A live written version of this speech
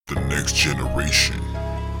the next generation.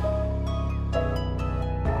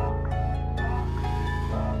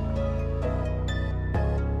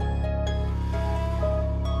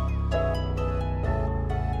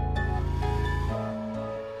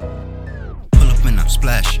 Pull up and I'm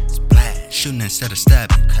splashing, shooting instead of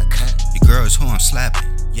stabbing. Your girl is who I'm slapping,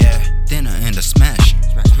 then I end up smashing.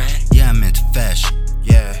 Yeah, I'm into fashion,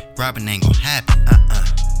 robbing ain't gon' happen.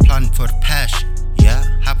 Plotting for the passion,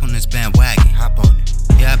 hop on this bandwagon,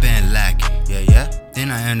 yeah, I been lacking,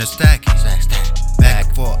 then I end up stacking. Back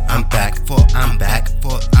and forth, I'm back and forth, I'm back and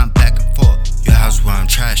forth, I'm back and forth. Your house where I'm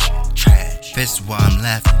trashing, this is why I'm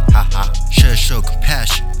laughing. Should show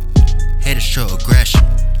compassion, haters show aggression.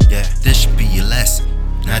 This should be your lesson,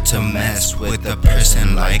 not to mess with a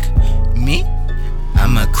person like me.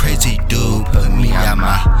 I'm a crazy dude, put me on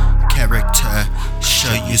my character,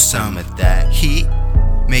 show you some of that heat,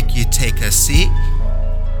 make you take a seat,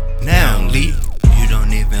 now leave. You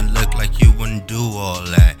don't even look like you wouldn't do all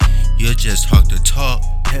that. You just talk the talk,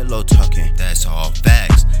 pillow talking, that's all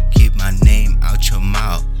facts. Keep my name out your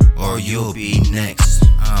mouth, or you'll be next.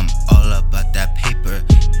 I'm all about that paper,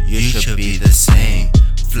 you should be the same.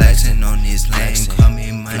 Flexing on these lanes, call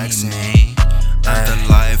me money man. Of the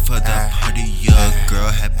life of the party, your girl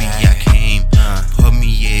happy I came. Put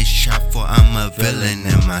me a shot for I'm a villain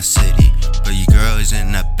in my city, but your girl is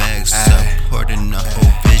in the back supporting the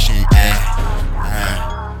whole vision.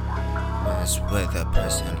 Mess with a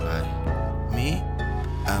person like me.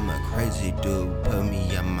 I'm a crazy dude, put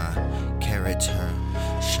me on my character,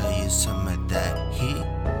 show you some of that heat,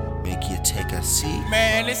 make you take a seat.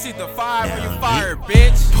 Man, this is the fire where you fire,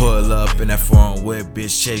 bitch. Pull up in that foreign whip,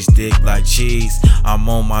 bitch, chase dick like cheese. I'm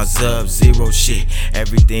on my Sub-Zero shit,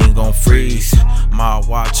 everything gon' freeze. My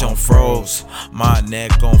watch on froze, my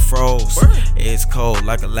neck on froze. It's cold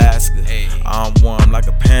like Alaska, I'm warm like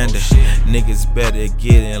a panda. Niggas better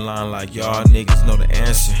get in line like y'all niggas know the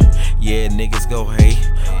answer. Yeah, niggas go hate,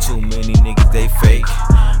 too many niggas they fake.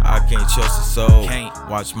 I can't trust a soul,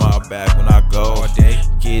 watch my back when I go.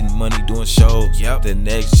 Getting money doing shows, the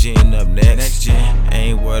next gen up next.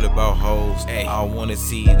 Ain't worried about hoes, I wanna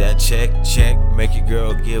see that check. Make your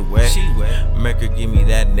girl get wet, make her give me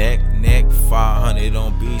that neck. 500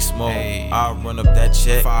 on beast mode, I run up that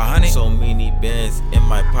check. 500, so many bands in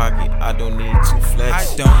my pocket, I don't need to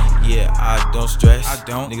flex. I don't stress.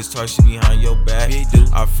 Niggas talk shit behind your back,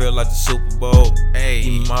 I feel like the Super Bowl. Give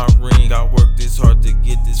me my ring, I worked this hard to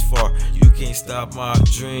get this far. You can't stop my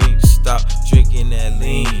dreams, stop drinking that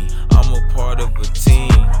lean. I'm a part of a team,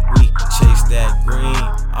 we chase that green.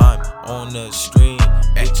 I'm on the stream,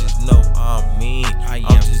 bitches know I'm mean. I'm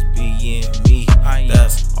just being me,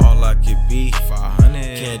 that's all I could be.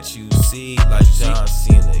 500, can't you see? Like John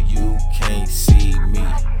Cena, you can't see me.